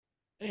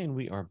And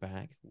we are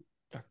back.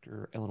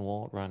 Dr. Ellen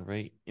Wald, Ron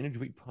Ray, Energy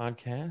Week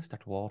podcast.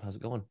 Dr. Wald, how's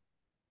it going?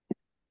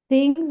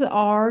 Things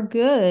are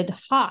good.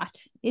 Hot.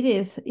 It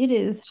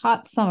is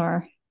hot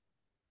summer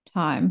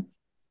time.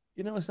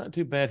 It's not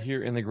too bad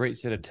here in the great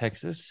state of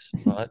Texas,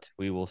 but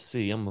we will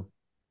see. I'm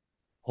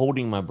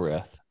holding my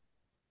breath.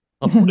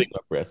 I'm holding my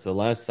breath. So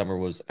last summer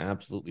was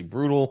absolutely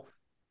brutal.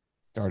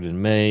 Started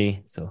in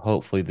May. So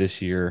hopefully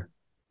this year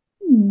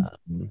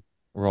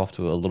we're off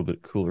to a little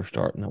bit cooler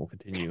start and that will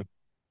continue.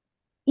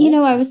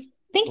 Or I was go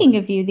thinking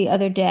ahead. of you the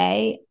other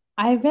day.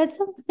 I read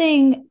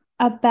something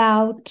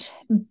about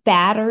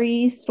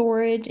battery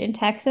storage in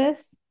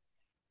Texas.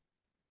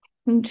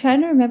 I'm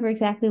trying to remember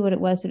exactly what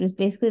it was, but it was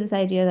basically this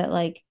idea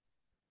that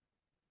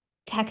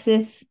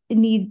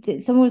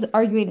someone was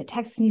arguing that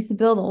Texas needs to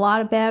build a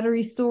lot of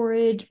battery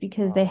storage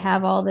because they Oh,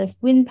 have all this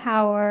wind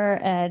power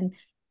and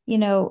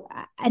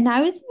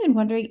I was even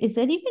wondering, is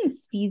that even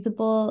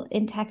feasible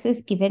in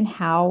Texas given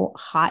how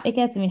hot it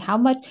gets? I mean, how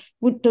much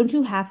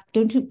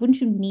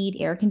wouldn't you need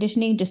air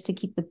conditioning just to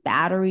keep the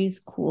batteries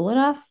cool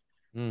enough?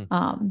 mm,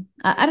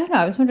 I don't know.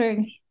 I was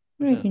wondering if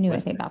percent you knew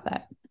West anything about that.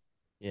 Texas.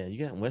 Yeah, you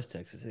got in West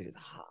Texas, it gets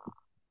hot.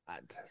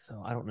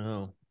 So I don't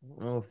know. I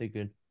don't know if they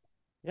could.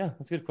 Yeah,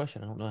 that's a good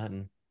question. I don't know. I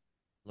hadn't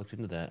looked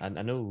into that. I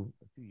know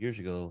a few years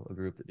ago a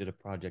group that did a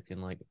project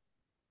in like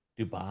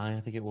Dubai,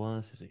 I think it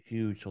was. It was a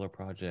huge solar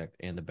project,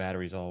 and the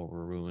batteries all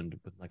were ruined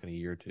within like in a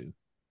year or two.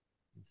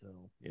 And so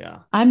yeah.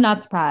 I'm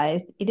not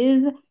surprised. It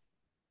is,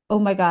 oh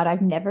my God,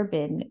 I've never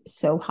been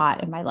so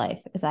hot in my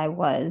life as I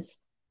was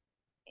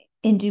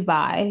in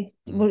Dubai.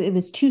 Mm, Well, it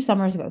was 2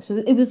 summers ago. So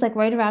it was like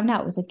right around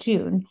now. It was like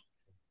June.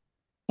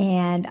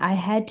 And I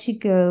had to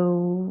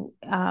go,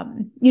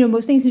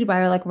 most things in Dubai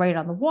are like right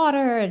on the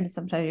water, and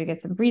sometimes you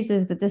get some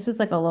breezes, but this was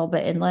like a little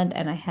bit inland,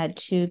 and I had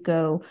to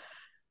go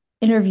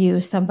interview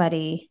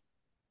somebody,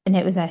 and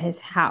it was at his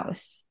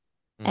house.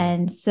 mm,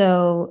 And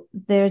so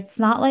there's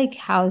not like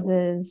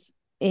houses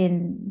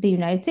in the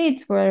United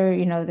States where,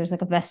 there's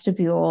like a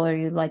vestibule or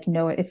you like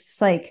know it. It's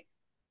just like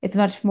it's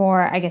much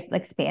more, I guess,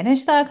 like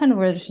Spanish style kind of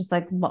where there's just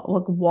like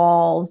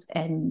walls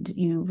and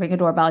you ring a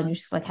doorbell and you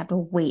just like have to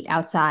wait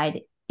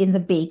outside in the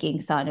baking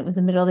sun. It was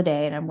the middle of the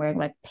day and I'm wearing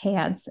like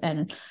pants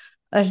and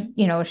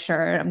a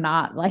shirt. I'm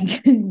not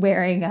like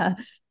wearing a,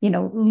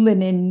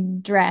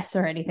 linen dress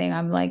or anything.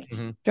 I'm like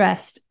hmm.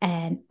 dressed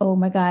and oh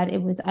my God,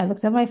 I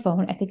looked at my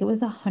phone. I think it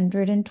was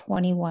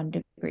 121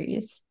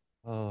 degrees.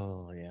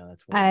 Oh yeah,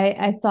 that's way hot.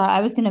 I thought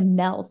I was gonna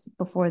melt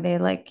before they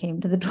like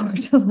came to the door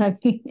to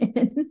let me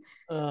in.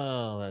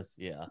 Oh, that's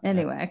yeah. That's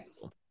Anyway,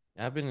 cool.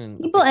 I've been in. I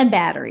people think and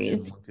I've been in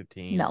batteries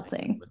 115, I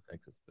think, in melting. West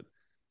Texas, but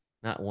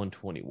not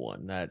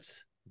 121.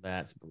 That's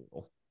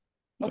brutal.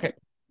 Yeah. Okay,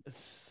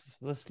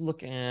 let's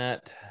look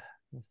at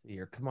let's see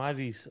here.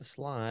 Commodities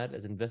slide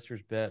as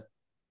investors bet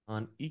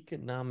on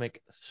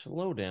economic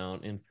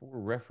slowdown in for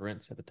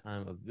reference at the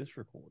time of this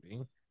recording,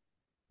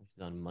 which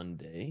is on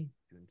Monday,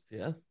 June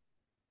 5th.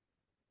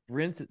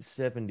 Brent's at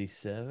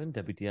 77,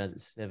 WTI's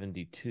at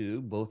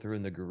 72. Both are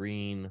in the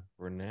green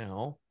for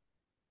now.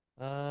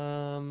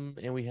 And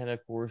we had,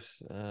 of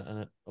course,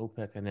 an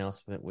OPEC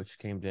announcement which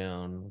came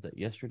down, was that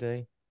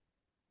yesterday,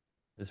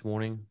 this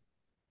morning?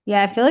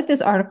 Yeah, I feel like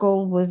this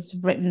article was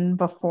written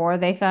before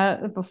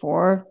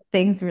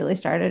things really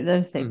started.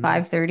 Let's say Mm-hmm.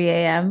 5:30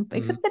 a.m. Mm-hmm.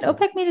 Except that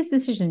Mm-hmm. OPEC made its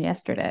decision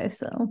yesterday.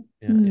 So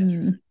Yeah,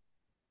 yesterday.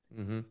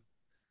 Mm-hmm.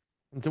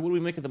 And so, what do we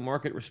make of the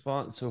market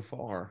response so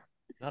far?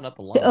 Not up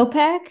a the lot.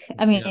 OPEC,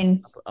 I Yeah,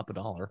 mean, up a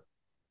dollar.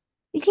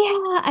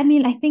 yeah, I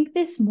mean, I think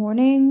this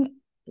morning,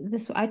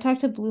 this I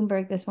talked to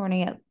Bloomberg this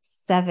morning at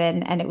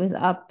 7 and it was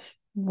up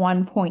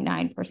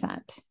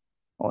 1.9%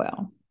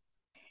 oil.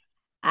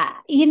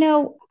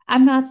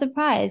 I'm not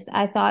surprised.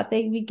 I thought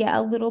they would get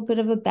a little bit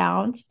of a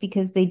bounce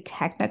because they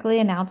technically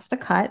announced a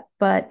cut,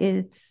 but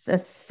it's a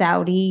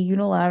Saudi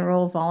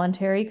unilateral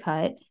voluntary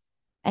cut.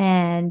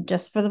 And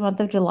just for the month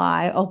of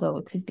July, although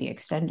it could be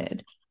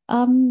extended.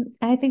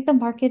 I think the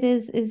market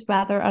is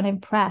rather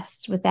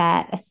unimpressed with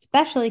that,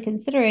 especially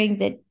considering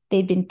that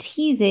they've been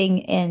teasing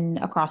in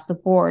across the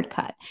board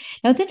cut.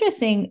 Now it's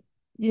interesting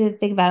to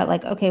think about it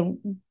like, okay,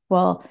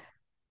 well,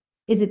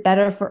 is it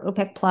better for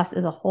OPEC Plus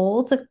as a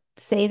whole to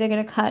say they're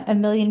going to cut 1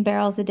 million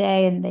barrels a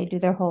day and they do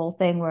their whole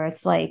thing where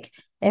it's like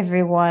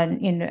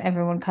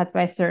everyone cuts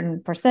by a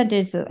certain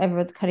percentage, so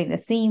everyone's cutting the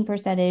same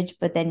percentage,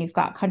 but then you've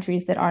got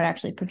countries that aren't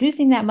actually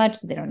producing that much,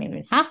 so they don't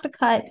even have to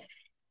cut.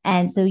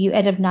 And so you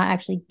end up not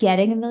actually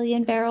getting 1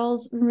 million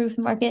barrels removed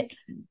from the market.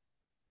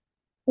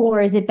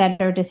 Or is it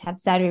better to have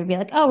Saudi Arabia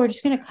be like, oh, we're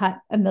just going to cut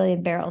 1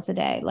 million barrels a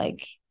day?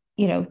 Like,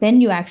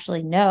 then you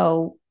actually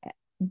know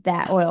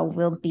that oil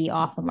will be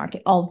off the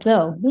market.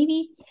 Although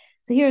maybe,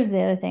 so here's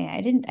the other thing.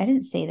 I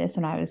didn't say this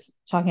when I was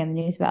talking on the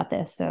news about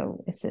this.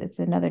 So it's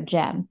another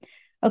gem.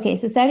 Okay,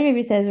 so Saudi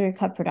Arabia says we're going to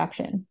cut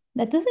production.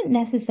 That doesn't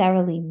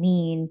necessarily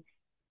mean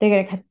they're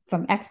going to cut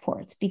from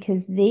exports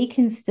because they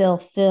can still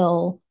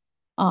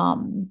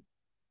um,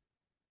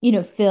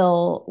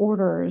 fill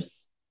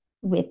orders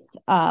with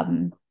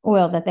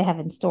oil that they have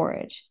in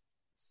storage.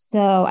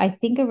 So I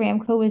think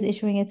Aramco was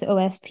issuing its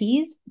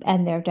OSPs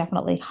and they're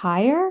definitely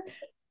higher,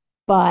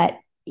 but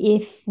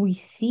if we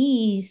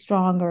see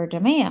stronger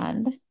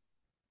demand,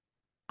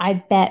 I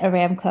bet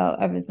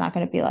Aramco is not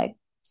going to be like,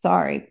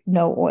 sorry,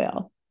 no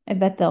oil. I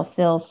bet they'll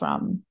fill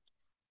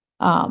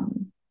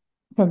um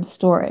from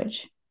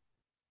storage.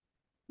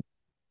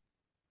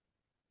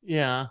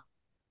 Yeah.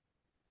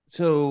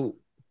 So,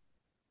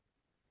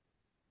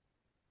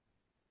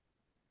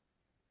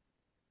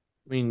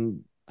 I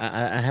mean,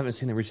 I haven't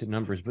seen the recent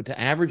numbers, but to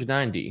average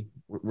 90,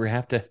 we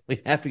have to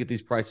get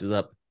these prices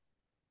up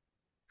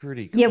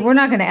pretty Yeah, quick. we're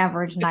not going to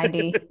average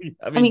 90.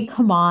 I I mean, mean,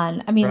 come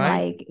on. I mean,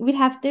 right?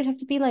 like there'd have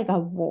to be like a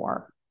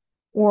war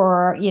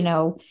or,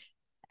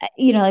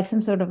 like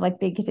some sort of like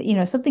big,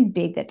 something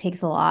big that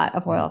takes a lot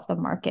of oil Mhm. off the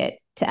market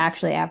to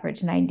actually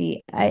average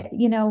 90. Yeah.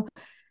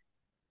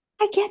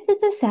 I get that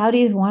the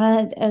Saudis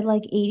want to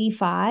like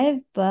 85,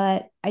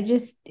 but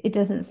it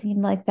doesn't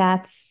seem like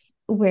that's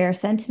where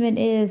sentiment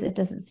is. It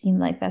doesn't seem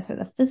like that's where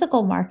the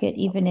physical market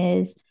even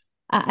is.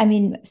 I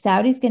mean,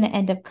 Saudi's going to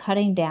end up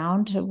cutting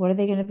down to what are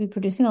they going to be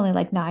producing? Only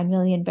like 9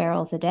 million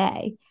barrels a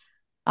day.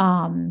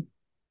 Um,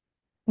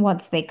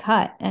 once they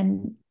cut.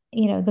 And,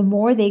 the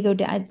more they go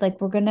down, like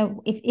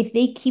if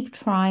they keep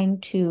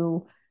trying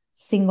to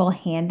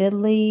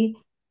single-handedly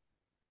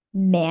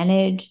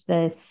manage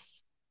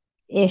this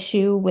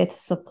issue with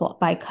supply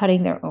by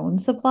cutting their own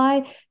supply,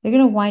 they're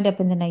going to wind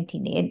up in a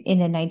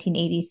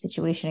 1980s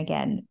situation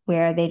again,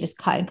 where they just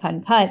cut and cut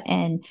and cut,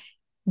 and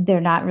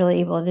they're not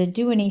really able to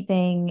do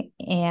anything,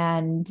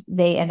 and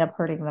they end up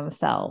hurting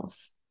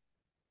themselves.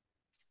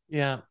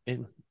 Yeah,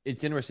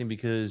 it's interesting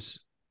because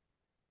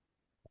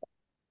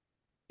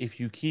if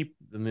you keep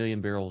the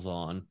million barrels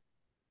on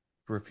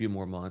for a few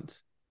more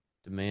months,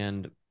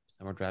 demand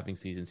summer driving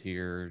season's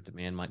here,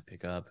 demand might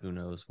pick up, who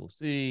knows, we'll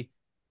see.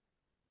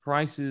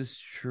 Prices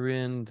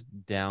trend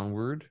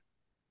downward.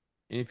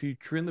 And if you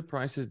trend the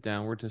prices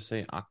downward to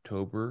say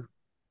October,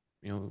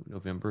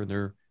 November,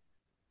 they're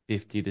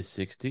 50 to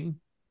 60.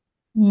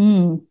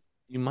 Mm,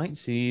 You might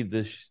see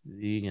the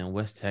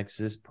West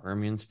Texas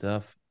Permian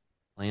stuff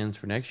plans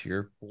for next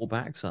year pull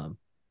back some,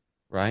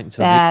 right? And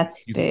so then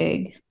that's you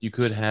big. you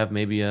could have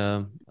maybe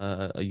a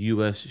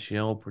U.S.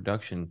 shale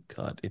production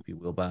cut, if you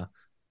will, by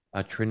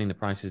trending the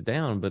prices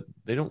down. But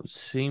they don't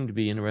seem to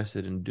be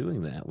interested in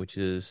doing that, which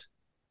is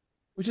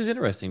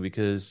interesting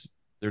because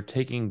they're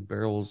taking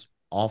barrels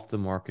off the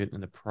market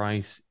and the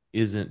price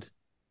isn't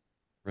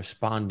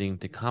responding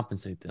to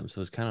compensate them.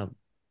 So it's kind of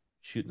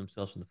shooting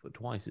themselves in the foot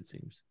twice, it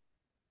seems.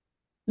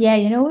 Yeah,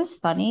 you know what's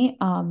funny?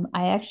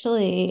 I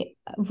actually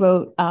I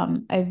wrote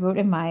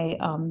in my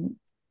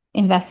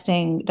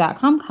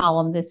investing.com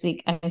column this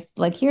week. I was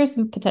like, here's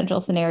some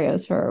potential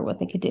scenarios for what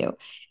they could do.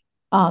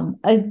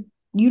 A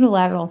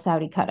unilateral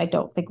Saudi cut, I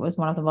don't think was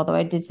one of them, although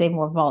I did say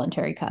more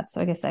voluntary cuts,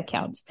 so I guess that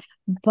counts.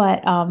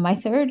 But my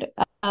third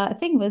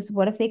thing was,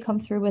 what if they come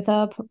through with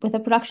a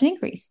production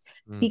increase?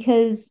 Mm,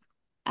 Because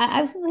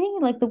I was thinking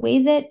like the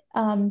way that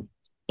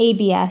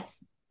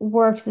ABS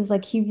works is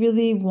like he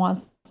really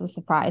wants to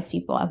surprise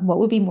people. And what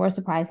would be more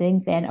surprising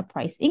than a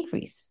price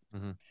increase,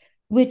 mm-hmm.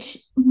 which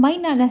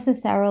might not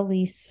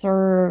necessarily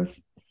serve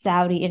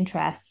Saudi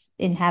interests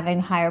in having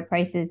higher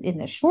prices in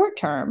the short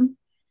term,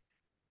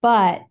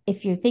 but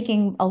if you're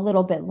thinking a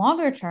little bit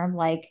longer term,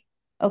 like,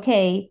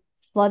 okay,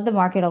 flood the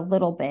market a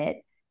little bit,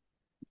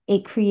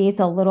 it creates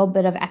a little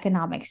bit of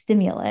economic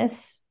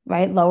stimulus,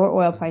 right? Lower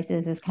oil Mm-hmm.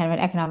 prices is kind of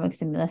an economic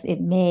stimulus. It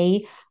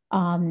may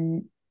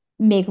um,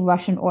 make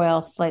Russian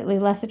oil slightly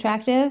less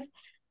attractive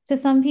to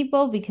some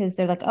people because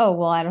they're like, oh,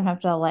 well, I don't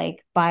have to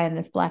like buy in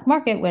this black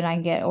market when I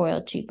can get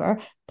oil cheaper.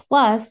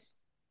 Plus,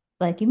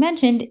 like you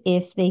mentioned,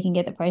 if they can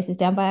get the prices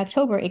down by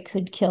October, it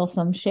could kill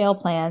some shale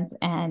plants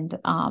and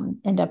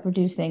end up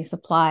reducing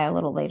supply a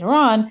little later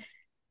on,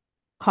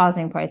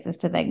 causing prices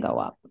to then go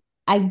up.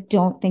 I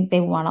don't think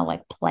they want to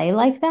like play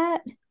like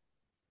that.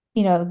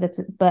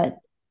 But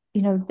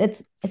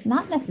that's it's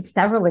not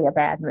necessarily a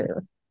bad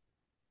move.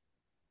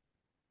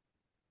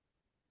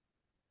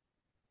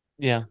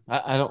 Yeah,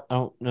 I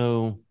don't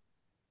know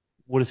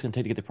what it's going to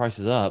take to get the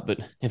prices up, but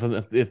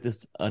if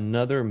this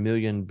another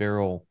million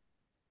barrel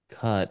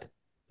cut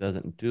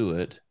doesn't do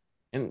it,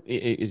 and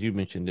as you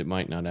mentioned, it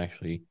might not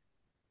actually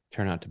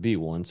turn out to be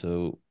one,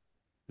 so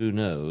who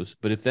knows?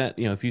 But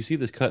if you see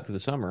this cut through the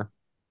summer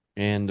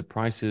and the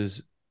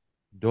prices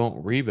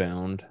don't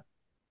rebound,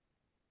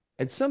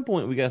 at some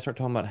point we got to start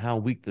talking about how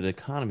weak the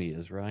economy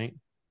is, right?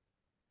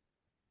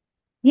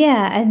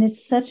 Yeah, and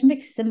it's such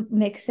mixed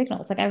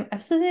signals. Like I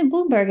was listening to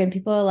Bloomberg, and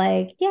people are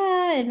like,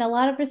 "Yeah, in a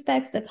lot of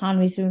respects, the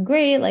economy's doing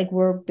great. Like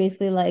we're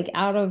basically like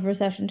out of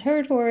recession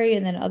territory."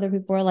 And then other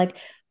people are like,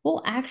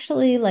 "Well,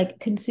 actually, like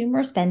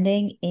consumer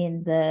spending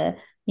in the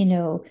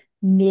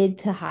mid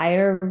to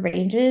higher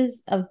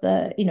ranges of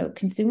the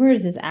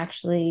consumers is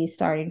actually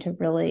starting to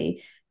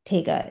really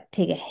take a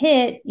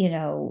hit.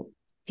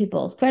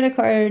 People's credit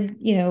card,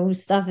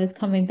 stuff is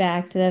coming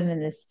back to them,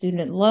 and the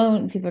student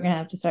loan, people are going to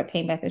have to start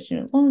paying back their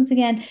student loans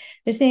again.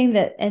 They're saying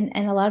that, and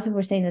a lot of people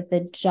are saying that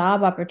the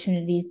job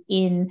opportunities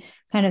in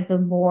kind of the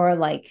more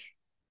like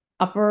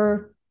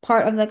upper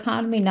part of the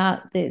economy.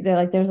 Not they're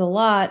like there's a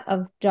lot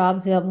of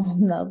jobs available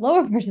in the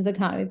lower parts of the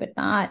economy, but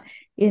not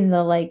in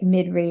the like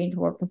mid range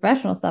or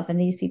professional stuff. And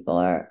these people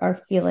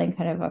are feeling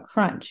kind of a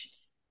crunch.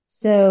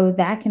 So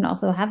that can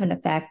also have an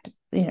effect,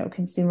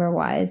 consumer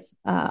wise,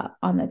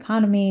 on the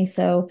economy.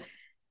 So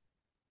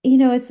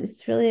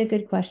it's really a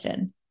good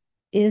question.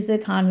 Is the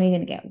economy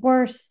going to get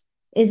worse?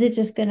 Is it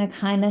just going to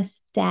kind of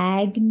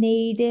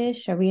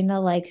stagnate-ish? Are we in a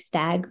like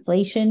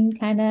stagflation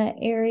kind of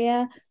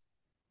area?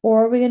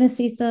 Or are we going to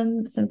see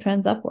some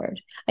trends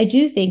upward? I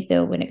do think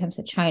though, when it comes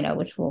to China,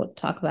 which we'll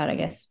talk about, I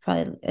guess,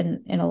 probably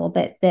in a little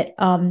bit, that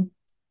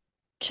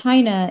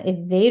China,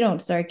 if they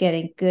don't start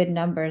getting good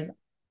numbers,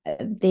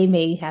 they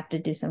may have to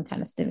do some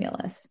kind of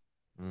stimulus.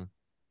 Mm.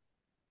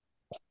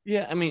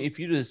 Yeah, I mean, if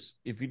you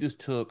just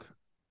took,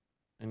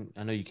 and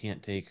I know you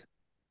can't take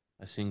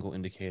a single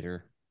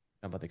indicator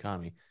about the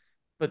economy,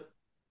 but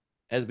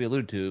as we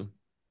alluded to,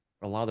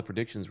 a lot of the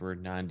predictions were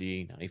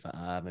 90,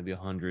 95, maybe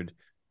 100.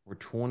 We're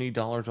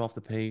 $20 off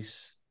the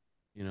pace,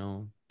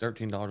 $13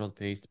 off the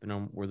pace, depending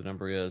on where the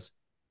number is,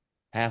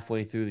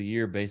 halfway through the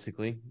year,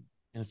 basically.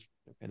 And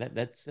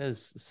that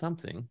says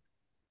something.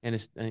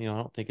 And I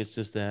don't think it's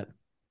just that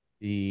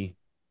the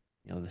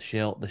the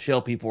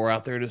shell people are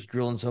out there just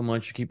drilling so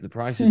much to keep the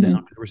prices down.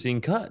 Mm-hmm. We're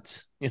seeing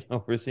cuts.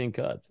 We're seeing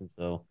cuts, and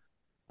so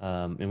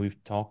and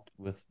we've talked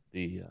with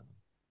the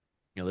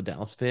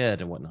Dallas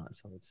Fed and whatnot.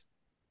 So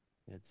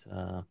it's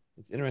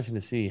interesting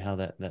to see how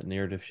that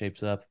narrative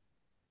shapes up.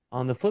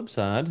 On the flip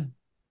side,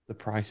 the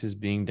prices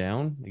being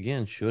down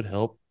again should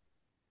help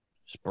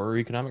spur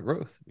economic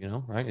growth.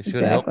 Right? It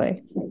should help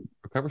Exactly.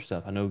 recover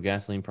stuff. I know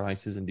gasoline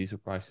prices and diesel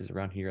prices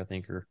around here, I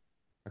think, are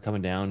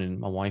coming down. And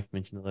my wife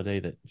mentioned the other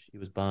day that she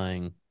was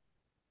buying,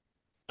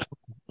 I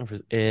don't know if it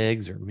was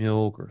eggs or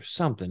milk or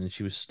something, and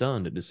she was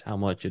stunned at just how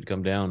much it had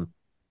come down in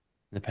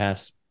the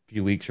past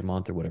few weeks or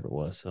month or whatever it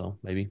was. So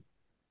maybe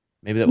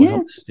that will Yeah.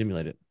 help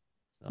stimulate it.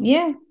 So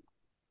Yeah.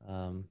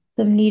 um,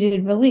 Some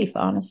needed relief,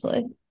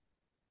 honestly.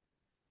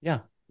 yeah,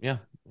 yeah,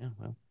 yeah.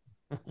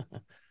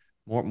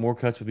 Well, more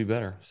cuts would be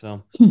better.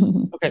 So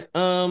okay,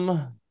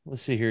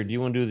 let's see here. Do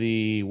you want to do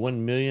the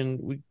 1 million?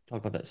 We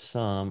talked about that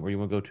some, or you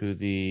want to go to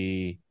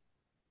the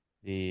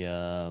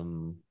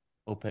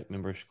OPEC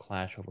members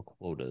clash over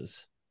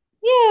quotas?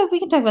 Yeah, we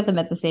can talk about them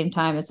at the same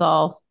time. It's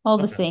all the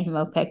Okay. same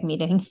OPEC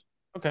meeting.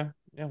 Okay.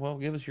 Yeah. Well,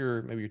 give us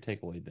maybe your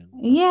takeaway then.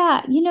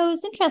 Yeah,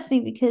 it's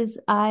interesting because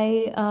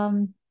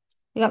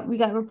we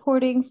got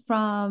reporting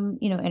from,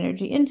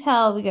 Energy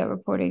Intel, we got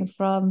reporting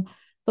from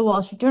the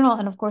Wall Street Journal,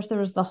 and of course there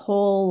was the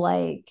whole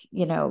like,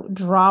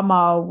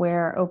 drama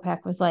where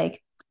OPEC was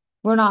like,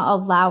 we're not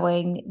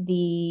allowing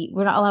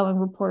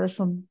reporters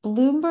from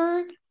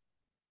Bloomberg,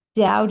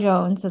 Dow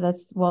Jones, so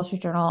that's Wall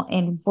Street Journal,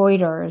 and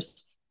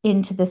Reuters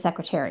into the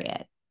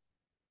Secretariat.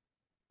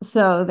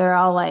 So they're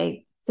all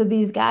like, so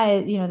these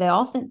guys, they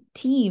all sent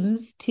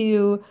teams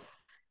to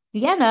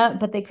Vienna,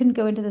 but they couldn't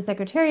go into the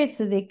Secretariat,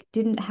 so they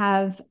didn't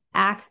have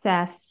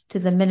access to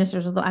the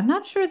ministers. Although I'm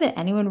not sure that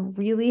anyone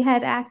really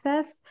had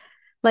access.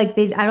 Like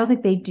I don't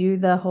think they do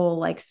the whole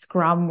like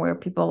scrum where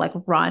people like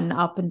run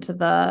up into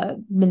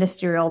the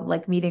ministerial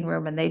like meeting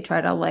room and they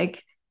try to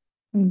like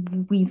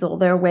weasel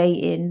their way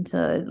in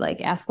to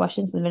like ask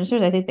questions to the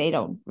ministers. I think they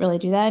don't really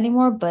do that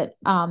anymore, but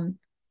but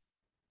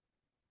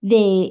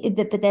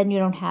then you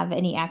don't have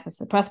any access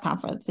to the press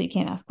conference, so you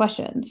can't ask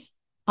questions.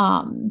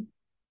 Um,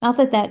 Not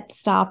that that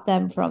stopped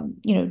them from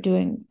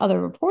doing other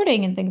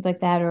reporting and things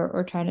like that,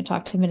 or trying to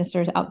talk to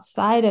ministers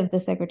outside of the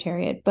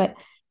secretariat, but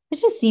it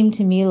just seemed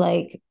to me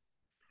like,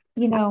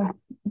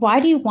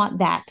 why do you want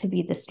that to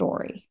be the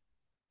story?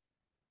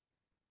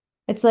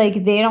 It's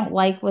like they don't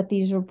like what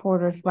these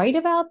reporters write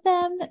about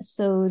them,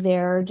 so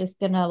they're just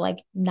gonna like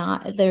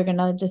not, they're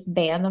gonna just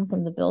ban them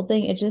from the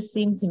building. It just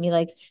seemed to me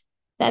like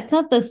that's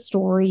not the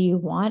story you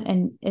want,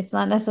 and it's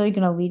not necessarily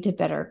going to lead to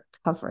better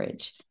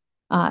coverage,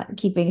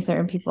 keeping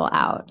certain people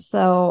out.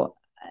 So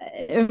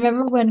I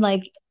remember when,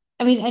 like,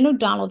 I mean, I know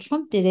Donald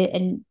Trump did it,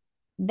 and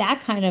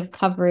that kind of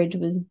coverage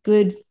was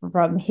good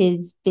from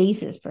his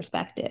basis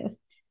perspective.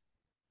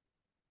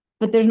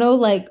 But there's no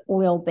like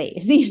oil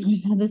base.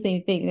 It's not the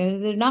same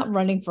thing. They're not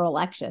running for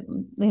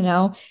election.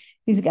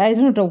 These guys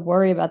don't have to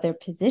worry about their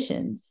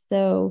positions.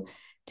 So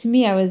to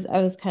me, I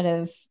was kind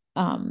of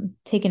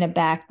taken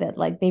aback that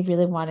like they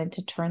really wanted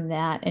to turn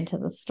that into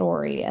the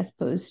story as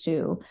opposed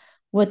to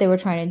what they were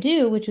trying to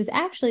do, which was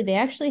actually they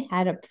actually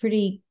had a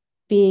pretty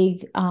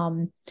big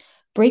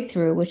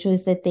breakthrough, which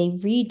was that they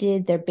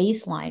redid their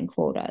baseline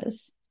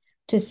quotas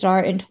to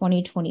start in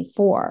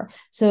 2024.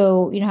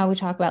 So, how we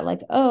talk about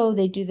like, oh,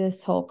 they do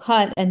this whole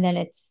cut and then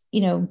it's,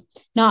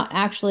 not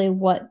actually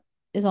what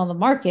is on the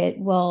market.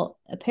 Well,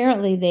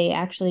 apparently they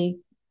actually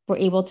were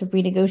able to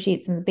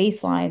renegotiate some of the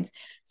baselines.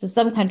 So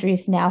some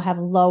countries now have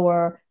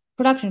lower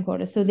production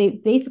quotas. So they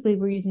basically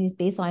were using these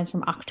baselines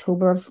from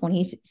October of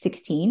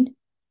 2016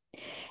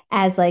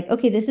 as like,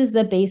 okay, this is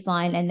the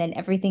baseline. And then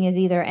everything is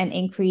either an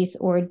increase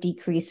or a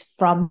decrease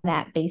from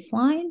that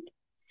baseline.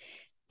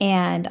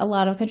 And a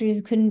lot of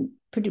countries couldn't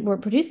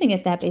weren't producing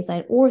at that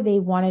baseline, or they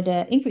wanted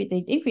to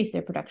increase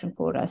their production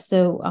quota.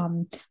 So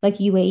like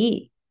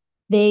UAE,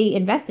 they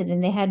invested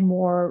and they had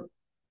more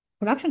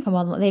production come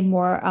on, they had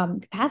more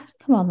capacity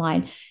come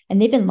online, and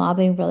they've been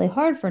lobbying really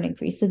hard for an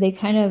increase. So they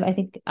kind of, I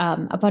think,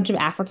 a bunch of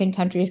African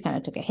countries kind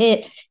of took a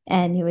hit,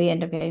 and we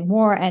end up getting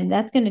more, and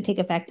that's going to take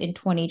effect in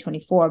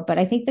 2024. But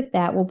I think that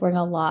that will bring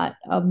a lot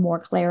of more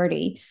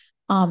clarity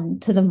to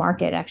the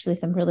market. Actually,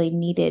 some really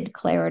needed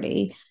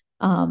clarity.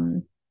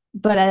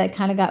 But I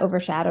kind of got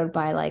overshadowed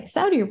by like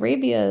Saudi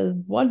Arabia's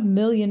 1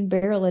 million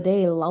barrel a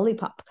day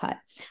lollipop cut.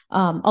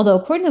 Although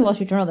according to the Wall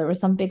Street Journal, there was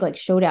some big like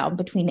showdown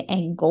between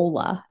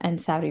Angola and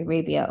Saudi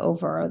Arabia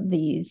over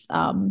these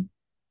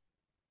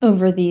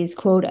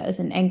quotas,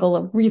 and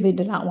Angola really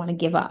did not want to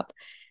give up.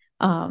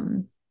 I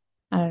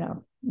don't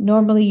know.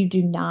 Normally, you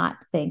do not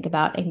think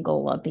about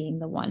Angola being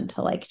the one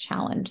to like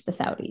challenge the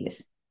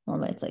Saudis.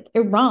 Normally, it's like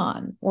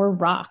Iran or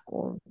Iraq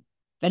or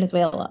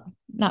Venezuela.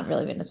 Not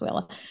really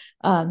Venezuela.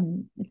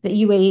 It's the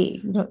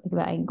UAE. You don't think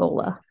about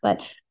Angola, but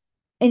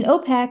in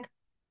OPEC,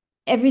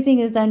 everything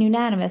is done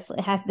unanimously.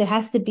 There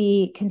has to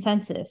be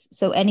consensus.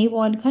 So any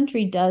one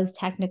country does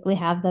technically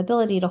have the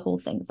ability to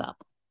hold things up.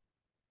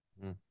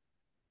 Mhm.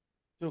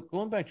 So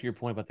going back to your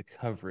point about the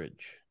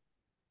coverage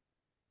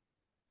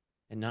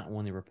and not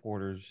wanting the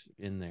reporters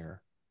in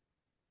there,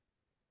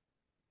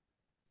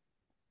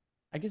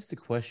 I guess the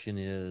question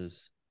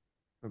is,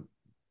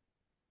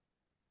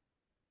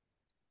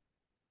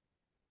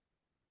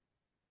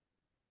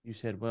 you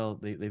said, well,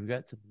 they've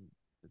got something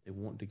that they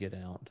want to get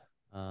out.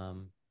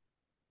 Um,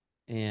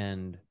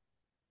 and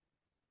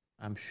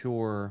I'm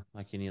sure,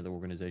 like any other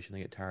organization,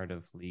 they get tired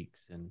of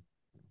leaks and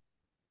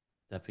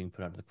stuff being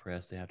put out to the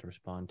press they have to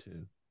respond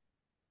to.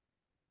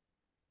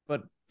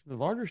 But from the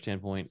larger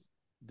standpoint,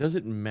 does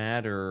it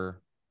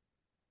matter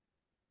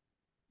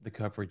the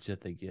coverage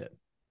that they get?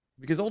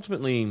 Because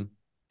ultimately,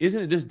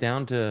 isn't it just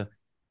down to,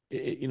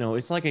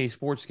 it's like a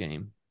sports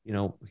game.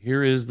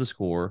 Here is the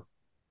score.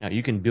 Now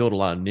you can build a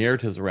lot of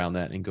narratives around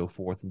that and go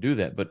forth and do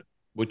that. But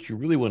what you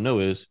really want to know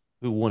is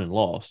who won and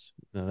lost.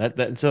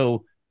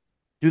 So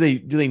do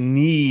they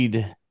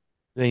need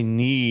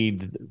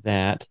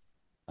that,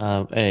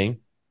 A,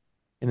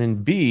 and then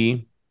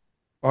B,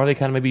 are they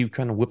kind of maybe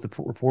trying to whip the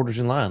reporters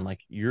in line?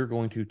 Like, you're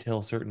going to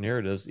tell certain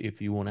narratives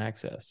if you want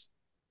access.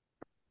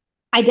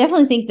 I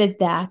definitely think that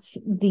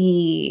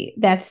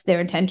that's their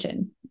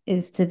intention,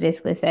 is to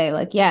basically say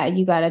like, yeah,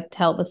 you got to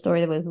tell the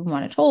story the way we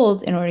want it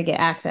told in order to get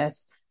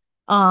access.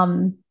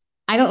 Um,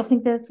 I don't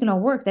think that's going to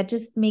work. That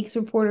just makes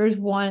reporters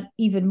want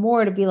even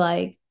more to be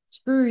like,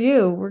 screw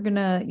you. We're going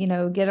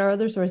to, get our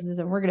other sources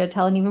and we're going to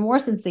tell an even more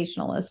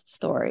sensationalist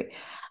story.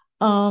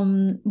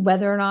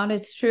 Whether or not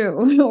it's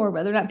true or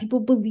whether or not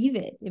people believe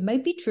it. It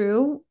might be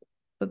true,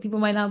 but people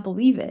might not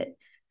believe it.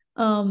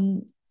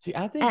 Um, See,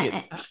 I think it.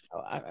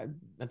 I,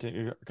 Not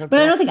to cut but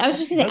you I off. don't think I I was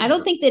think just it gonna say does I don't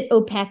work. think that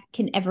OPEC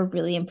can ever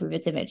really improve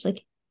its image.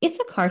 Like it's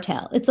a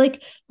cartel. It's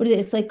like what is it?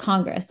 It's like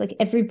Congress. Like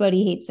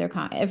everybody hates their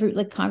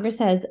Congress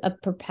has a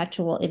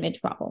perpetual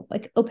image problem.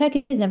 Like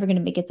OPEC is never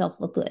gonna make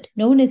itself look good.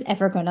 No one is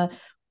ever gonna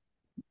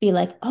be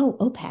like, oh,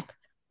 OPEC,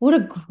 what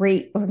a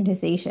great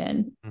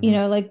organization. Hmm.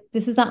 Like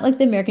this is not like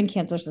the American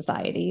Cancer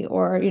Society,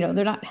 or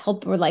they're not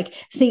help, or like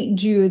St.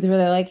 Jude's where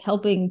they're like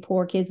helping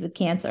poor kids with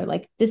cancer.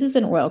 Like this is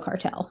an oil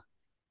cartel.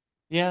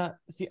 Yeah.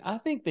 See, I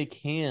think they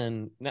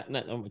can not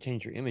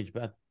change your image,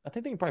 but I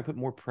think they can probably put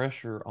more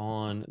pressure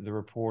on the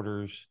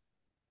reporters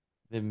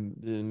than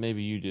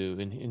maybe you do.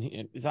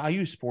 And I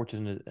use sports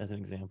as an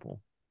example.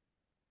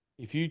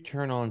 If you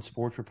turn on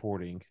sports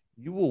reporting,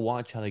 you will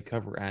watch how they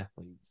cover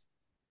athletes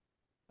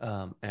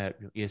at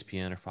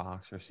ESPN or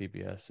Fox or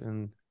CBS,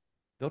 and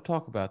they'll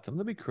talk about them.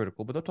 They'll be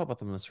critical, but they'll talk about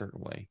them in a certain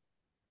way.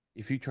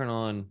 If you turn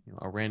on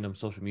a random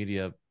social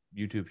media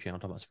YouTube channel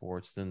talking about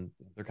sports, then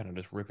they're kind of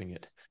just ripping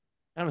it.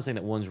 I'm not saying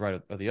that one's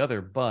right or the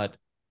other, but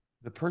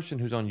the person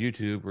who's on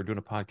YouTube or doing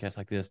a podcast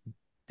like this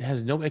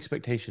has no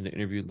expectation to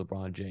interview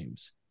LeBron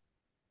James.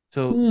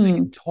 So they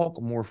can Hmm. talk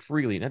more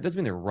freely. And that doesn't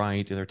mean they're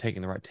right or they're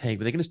taking the right take,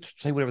 but they can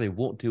just say whatever they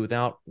want to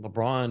without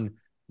LeBron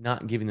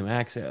not giving them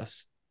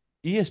access.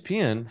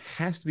 ESPN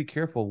has to be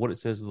careful what it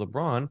says to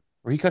LeBron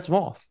or he cuts them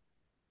off.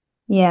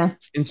 Yeah.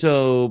 And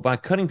so by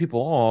cutting people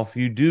off,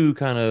 you do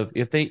kind of,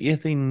 if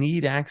they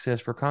need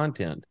access for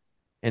content,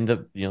 and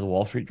the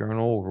Wall Street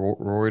Journal,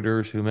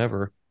 Reuters,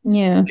 whomever,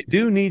 Yeah. they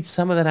do need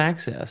some of that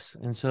access.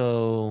 And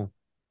so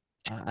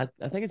I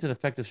think it's an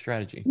effective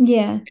strategy.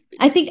 Yeah.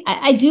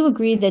 I do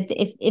agree that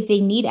if they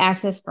need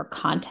access for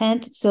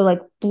content, so like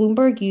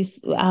Bloomberg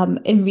used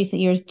in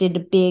recent years did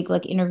a big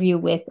like interview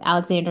with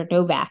Alexander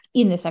Novak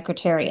in the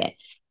Secretariat.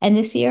 And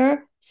this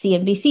year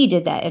CNBC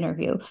did that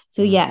interview.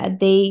 So Mhm. yeah,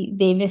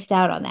 they missed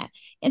out on that.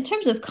 In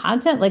terms of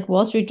content, like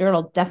Wall Street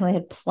Journal definitely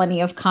had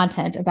plenty of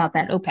content about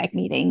that OPEC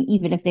meeting,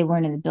 even if they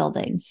weren't in the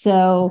building.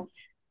 So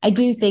I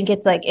do think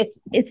it's like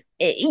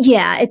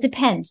yeah, it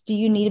depends. Do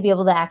you need to be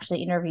able to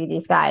actually interview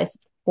these guys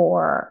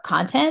for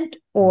content, Mhm.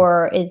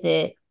 or is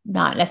it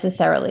not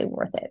necessarily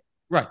worth it?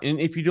 Right. And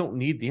if you don't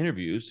need the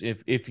interviews,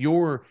 if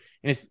you're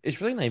and it's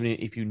really not even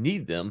if you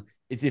need them,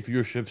 it's if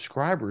your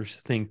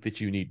subscribers think that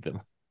you need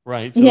them.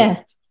 Right. So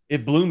Yeah.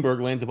 if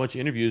Bloomberg lands a bunch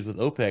of interviews with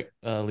OPEC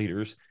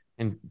leaders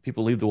and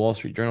people leave the Wall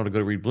Street Journal to go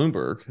to read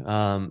Bloomberg,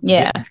 then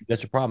Yeah.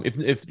 that's a problem.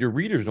 If your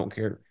readers don't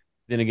care,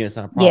 then again it's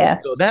not a problem. Yeah.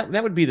 So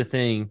that would be the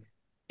thing.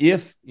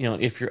 If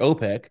if you're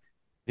OPEC,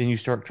 then you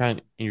start trying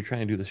and you're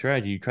trying to do the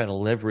strategy, you try to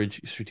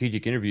leverage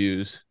strategic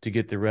interviews to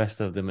get the rest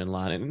of them in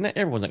line. And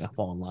everyone's not gonna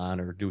fall in line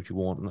or do what you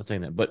want. I'm not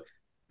saying that, but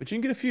you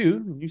can get a few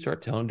and you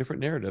start telling a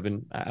different narrative.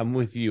 And I'm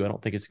with you. I don't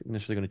think it's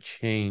necessarily going to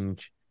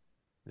change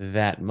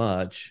that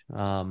much.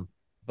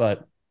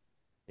 But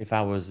if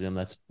I was them,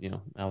 that's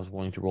I was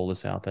willing to roll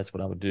this out. That's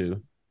what I would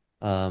do.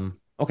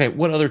 Okay,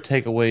 what other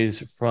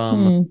takeaways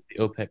from Hmm.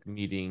 the OPEC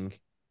meeting?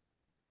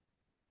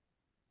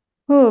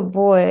 Oh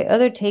boy,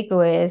 other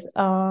takeaways.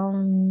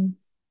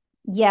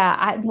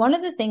 Yeah, one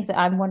of the things that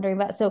I'm wondering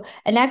about. So,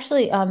 and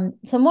actually,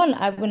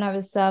 when I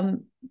was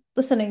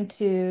listening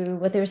to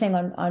what they were saying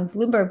on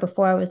Bloomberg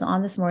before I was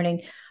on this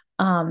morning,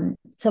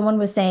 someone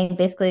was saying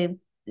basically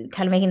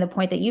kind of making the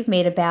point that you've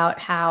made about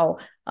how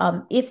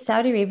if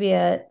Saudi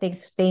Arabia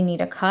thinks they need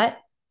a cut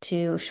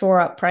to shore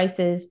up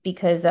prices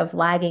because of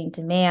lagging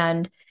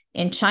demand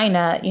in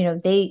China,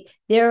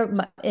 they're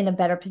in a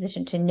better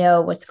position to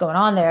know what's going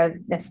on there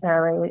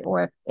necessarily,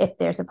 or if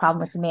there's a problem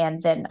with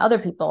demand than other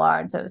people are.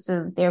 And so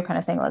they're kind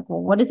of saying like,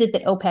 well, what is it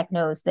that OPEC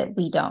knows that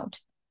we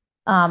don't?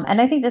 And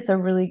I think that's a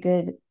really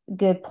good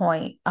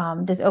point.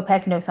 Does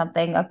OPEC know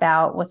something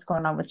about what's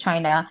going on with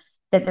China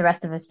that the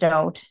rest of us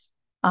don't,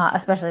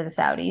 especially the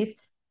Saudis?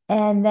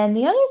 And then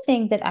the other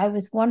thing that I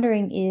was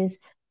wondering is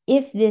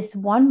if this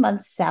 1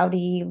 month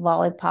Saudi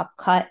lollipop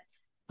cut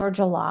for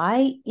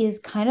July is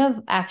kind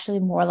of actually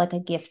more like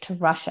a gift to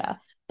Russia,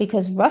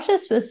 because Russia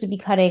is supposed to be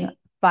cutting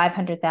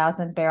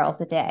 500,000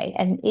 barrels a day.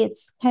 And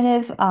it's kind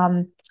of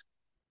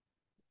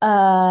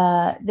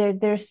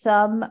there's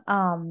some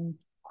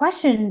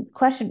question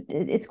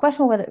it's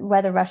questionable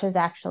whether Russia is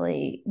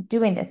actually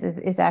doing this,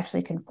 is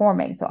actually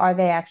conforming. So are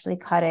they actually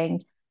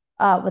cutting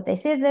what they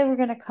said they were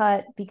going to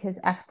cut, because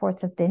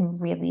exports have been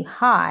really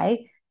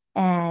high,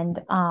 and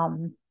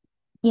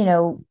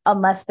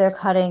unless they're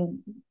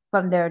cutting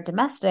from their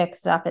domestic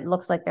stuff, it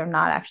looks like they're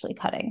not actually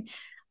cutting.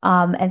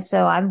 And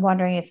so I'm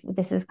wondering if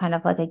this is kind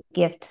of like a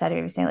gift that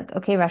you're saying like,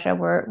 okay, Russia,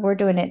 we're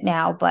doing it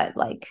now, but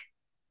like,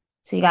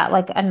 so you got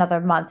like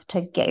another month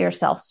to get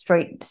yourself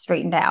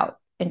straightened out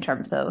in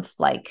terms of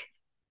like,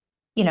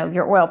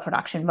 your oil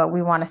production, but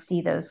we want to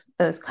see those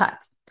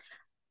cuts.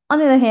 On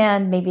the other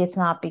hand, maybe it's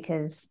not,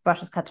 because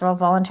Russia's cuts are all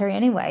voluntary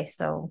anyway.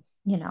 So,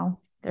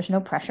 there's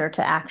no pressure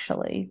to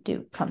actually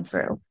do come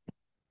through.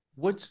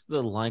 What's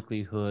the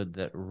likelihood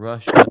that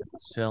Russia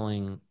is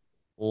selling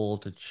oil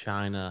to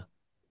China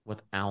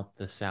without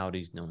the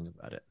Saudis knowing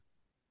about it?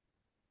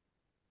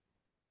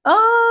 Um,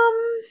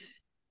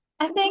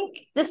 I think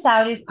the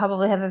Saudis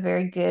probably have a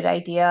very good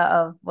idea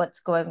of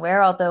what's going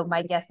where, although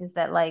my guess is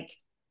that like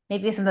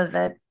maybe some of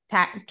the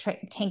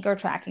tanker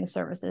tracking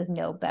services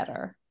know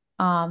better.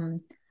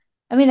 Um,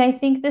 I mean, I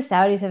think the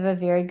Saudis have a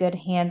very good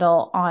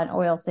handle on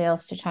oil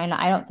sales to China.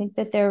 I don't think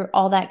that they're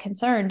all that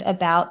concerned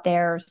about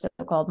their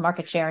so-called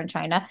market share in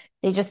China.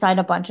 They just signed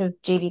a bunch of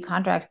JV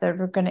contracts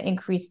that are going to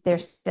increase their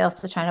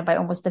sales to China by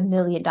almost $1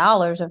 million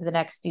over the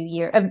next few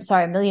years. I'm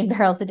sorry, 1 million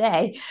barrels a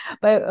day,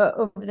 but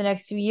over the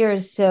next few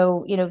years.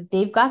 So,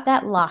 they've got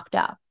that locked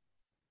up.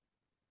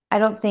 I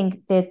don't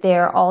think that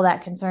they're all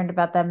that concerned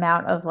about the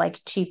amount of like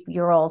cheap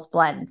Urals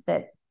blend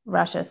that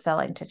Russia is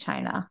selling to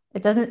China.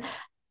 It doesn't,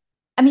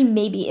 I mean,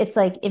 maybe it's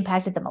like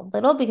impacted them a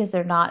little because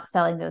they're not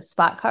selling those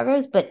spot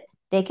cargoes, but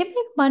they can make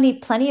money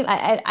plenty of.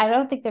 I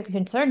don't think they're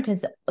concerned,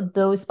 because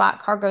those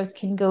spot cargoes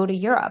can go to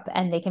Europe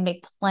and they can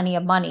make plenty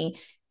of money,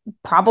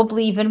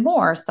 probably even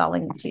more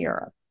selling to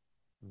Europe.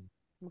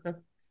 Okay.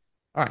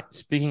 All right.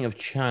 Speaking of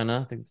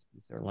China, I think this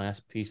is our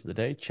last piece of the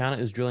day. China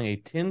is drilling a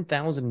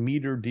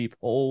 10,000-meter deep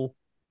hole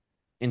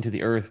into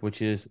the earth,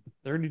 which is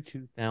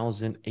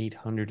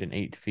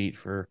 32,808 feet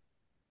for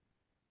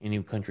any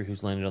country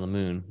who's landed on the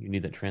moon. You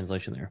need that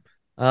translation there.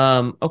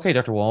 Okay,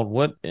 Dr. Wald,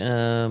 what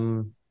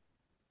that's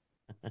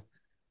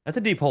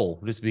a deep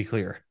hole, just to be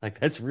clear. Like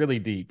that's really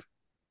deep.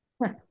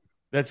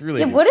 That's really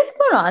Yeah, deep. what is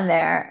going on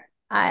there?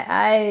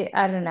 I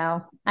don't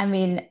know. I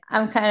mean,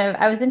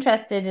 I was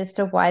interested as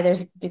to why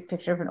there's a big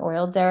picture of an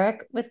oil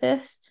derrick with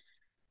this.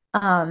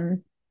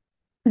 Um,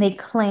 they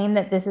claim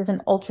that this is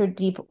an ultra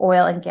deep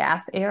oil and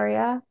gas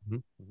area,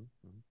 Mhm, mhm,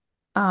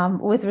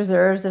 mhm, with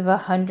reserves of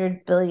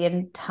 100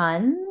 billion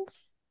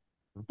tons,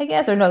 mhm. I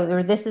guess. Or no,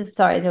 or this is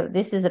sorry, no,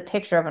 this is a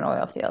picture of an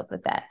oil field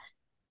with that.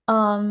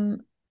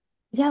 Um,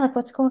 yeah, like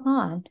what's going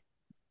on?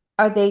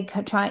 Are they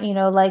trying,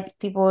 like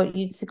people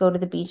used to go to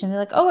the beach and they're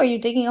like, oh, are you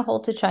digging a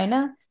hole to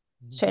China?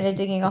 It's China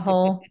digging a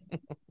hole,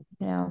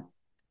 you know.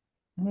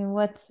 I mean,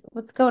 what's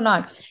going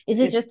on? Is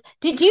it It, just,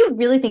 did you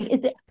really think,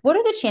 what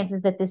are the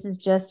chances that this is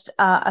just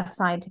a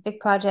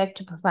scientific project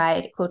to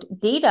provide, quote,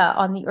 data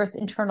on the Earth's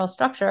internal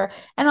structure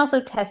and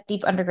also test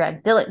deep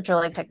underground billet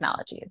drilling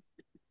technologies?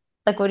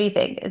 Like, what do you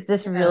think? Is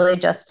this yeah, really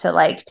just to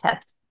like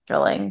test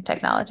drilling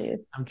technology.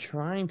 I'm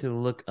trying to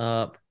look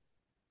up.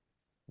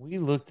 We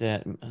looked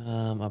at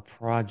a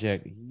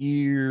project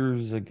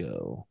years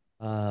ago,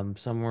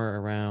 somewhere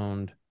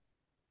around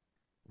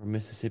where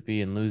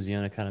Mississippi and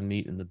Louisiana kind of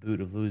meet in the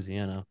boot of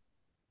Louisiana.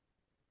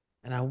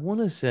 And I want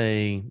to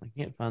say, I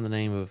can't find the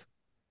name of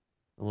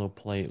the little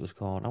play it was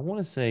called. I want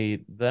to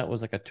say that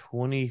was like a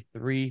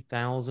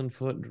 23,000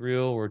 foot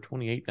drill or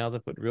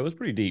 28,000 foot drill. It was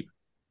pretty deep,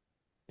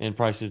 and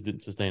prices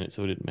didn't sustain it,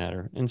 so it didn't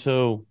matter. And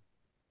so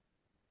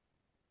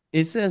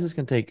it says it's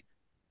going to take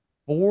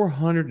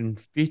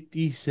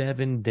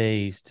 457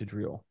 days to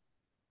drill.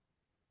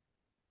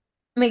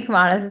 I mean, come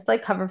on, is this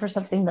like cover for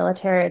something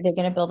military? They're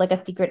going to build like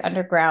a secret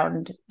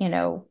underground,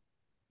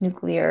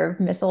 nuclear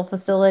missile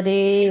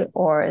facility,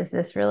 or is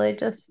this really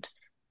just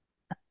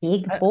a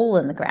big I, hole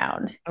in the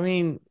ground? I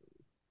mean,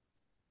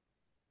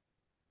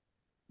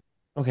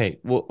 okay,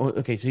 well,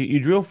 okay, so you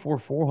drill for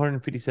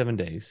 457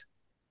 days,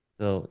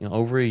 so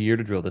over a year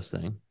to drill this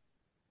thing.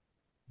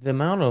 The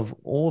amount of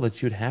oil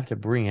that you'd have to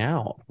bring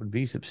out would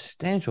be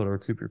substantial to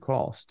recoup your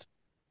cost.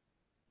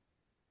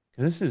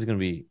 This is going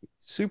to be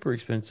super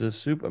expensive.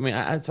 Super. I mean,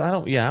 so I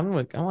don't. Yeah, I'm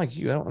like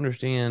you. I don't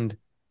understand.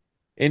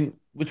 And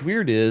what's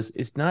weird is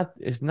it's not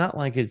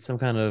like it's some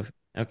kind of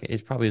okay.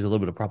 It probably is a little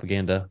bit of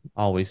propaganda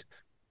always,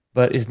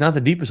 but it's not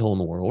the deepest hole in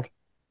the world.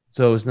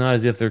 So it's not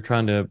as if they're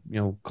trying to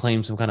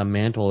claim some kind of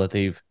mantle that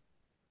they've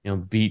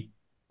beat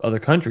other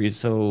countries.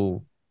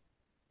 So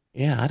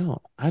yeah, I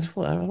don't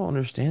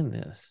understand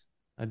this.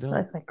 I don't.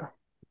 Like,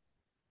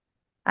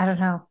 I don't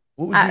know.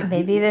 What would you?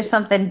 Maybe there's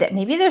something.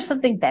 Maybe there's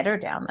something better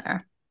down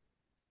there.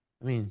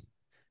 I mean,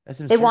 that's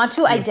They absurd. want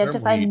to Thermal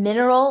identify heat.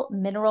 mineral,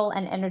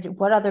 and energy.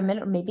 What other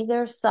mineral? Maybe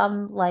there's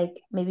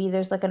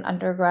like an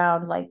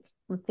underground like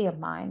lithium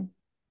mine.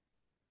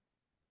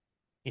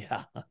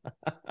 Yeah.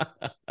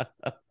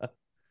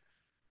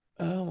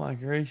 Oh my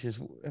gracious.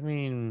 I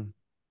mean,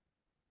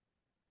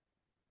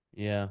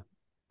 yeah.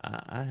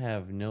 I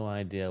have no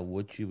idea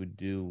what you would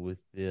do with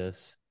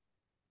this,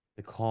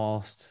 the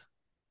cost,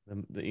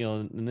 and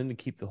then to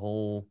keep the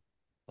whole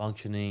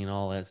functioning and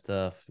all that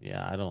stuff.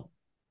 Yeah, I don't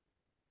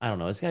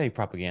know. It's gotta be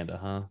propaganda,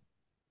 huh?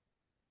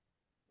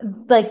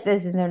 Like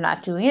this, and they're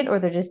not doing it, or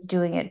they're just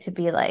doing it to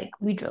be like,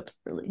 we drilled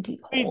a really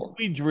deep We hole.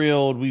 we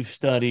drilled, we've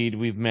studied,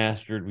 we've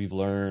mastered, we've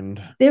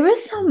learned. There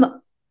was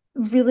some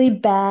really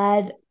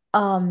bad,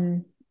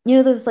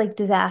 those like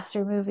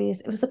disaster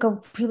movies. It was like a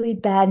really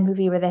bad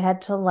movie where they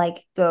had to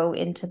like go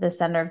into the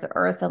center of the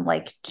earth and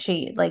like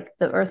cheat, like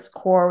the earth's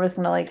core was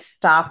gonna like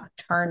stop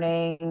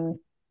turning.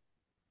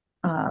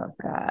 Oh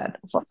God,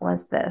 what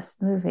was this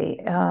movie?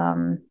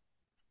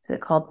 Is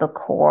it called The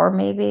Core,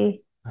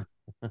 maybe?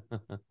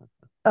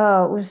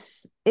 Oh,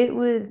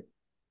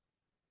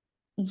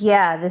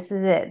 yeah, this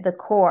is it. The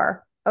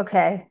Core.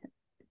 Okay.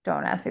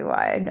 Don't ask me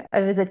why.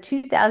 It was a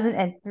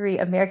 2003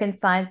 American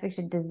science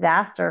fiction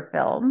disaster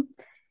film.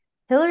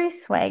 Hilary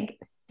Swank,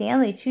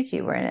 Stanley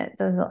Tucci were in it.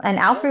 And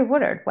Alfred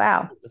Woodard.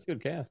 Wow. That's a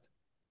good cast.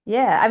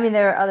 Yeah, I mean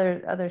there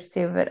are others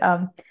too, but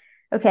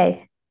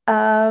okay.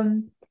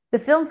 The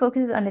film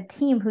focuses on a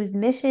team whose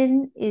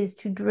mission is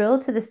to drill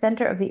to the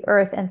center of the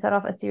Earth and set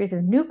off a series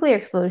of nuclear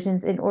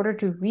explosions in order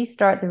to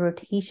restart the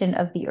rotation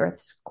of the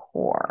Earth's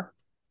core.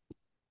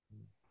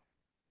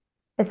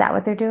 Is that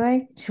what they're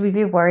doing? Should we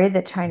be worried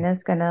that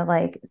China's gonna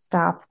like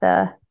stop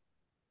the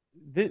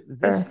This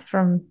Earth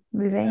from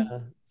moving? yeah.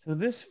 So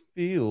this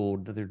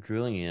field that they're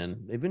drilling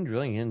in, they've been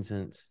drilling in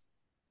since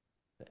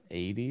the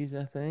 80s,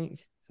 I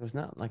think. So it's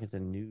not like it's a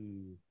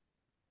new,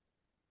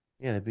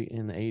 yeah, they'd be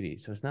in the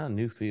 80s. So it's not a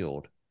new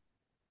field.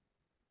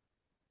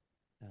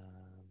 Um,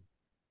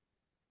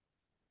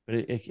 but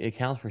it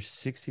accounts for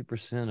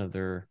 60% of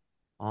their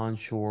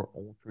onshore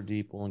ultra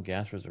deep oil and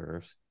gas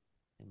reserves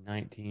and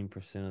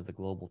 19% of the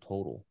global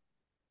total.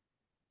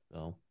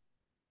 So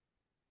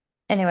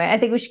Anyway, I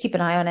think we should keep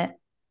an eye on it.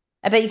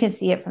 I bet you can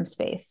see it from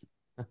space,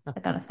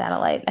 like on a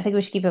satellite. I think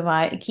we should keep an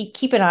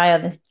eye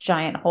on this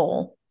giant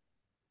hole.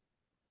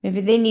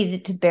 Maybe they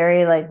needed to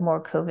bury like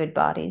more COVID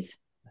bodies.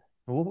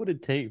 what would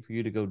it take for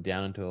you to go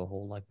down into a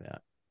hole like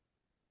that?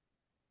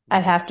 I'd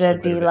Like have to quite a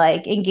be bit.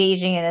 like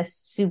engaging in a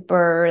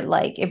super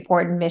like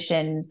important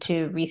mission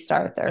to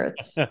restart the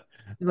Earth's the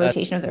I'd,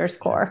 rotation of the Earth's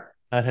core.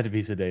 I'd have to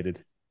be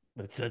sedated.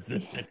 That's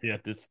it. That's yeah.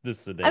 This I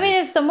sedated.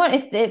 mean,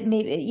 if it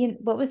maybe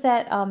what was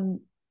that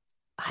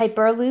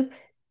hyperloop?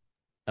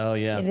 Oh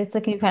yeah, If it's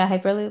like a new kind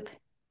of hyperloop.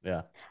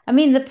 yeah. I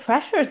mean, the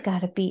pressure's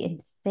got to be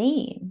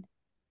insane.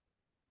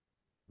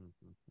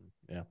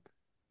 Yeah.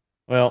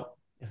 Well,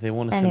 if they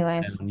want to send us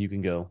Anyway, down, you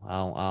can go.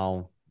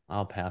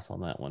 I'll pass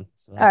on that one.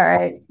 So, all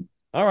right.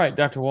 all right,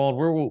 Dr. Wald,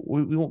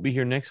 we won't be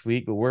here next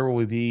week, but where will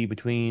we be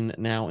between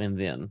now and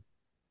then?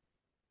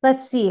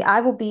 Let's see.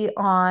 I will be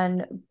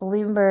on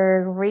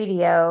Bloomberg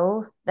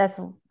Radio. That's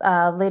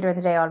later in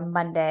the day on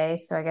Monday,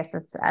 so I guess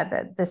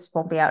this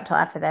won't be out till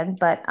after then.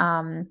 But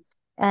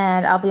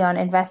and I'll be on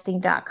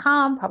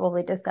investing.com,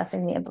 probably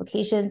discussing the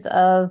implications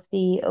of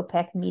the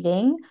OPEC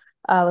meeting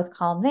with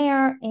Colin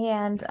there.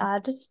 And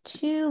just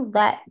to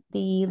let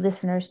the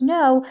listeners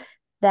know,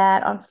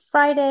 that on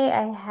Friday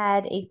I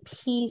had a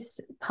piece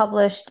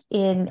published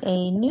in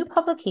a new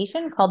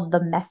publication called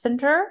The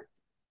Messenger.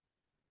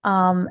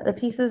 The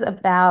piece was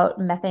about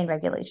methane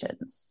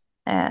regulations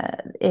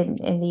in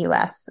the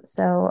US.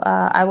 So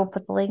I will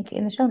put the link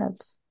in the show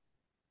notes.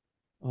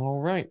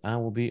 All right. I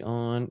will be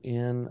on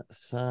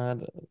inside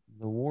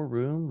the war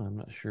room. I'm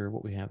not sure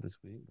what we have this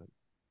week, but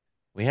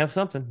we have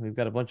something. We've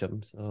got a bunch of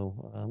them. So,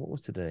 what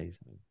was today's?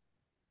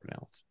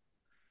 Pronounce.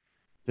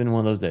 Been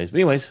one of those days. But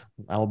anyways,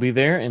 I will be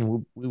there,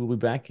 and we will be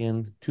back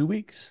in 2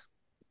 weeks.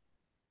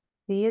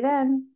 See you then.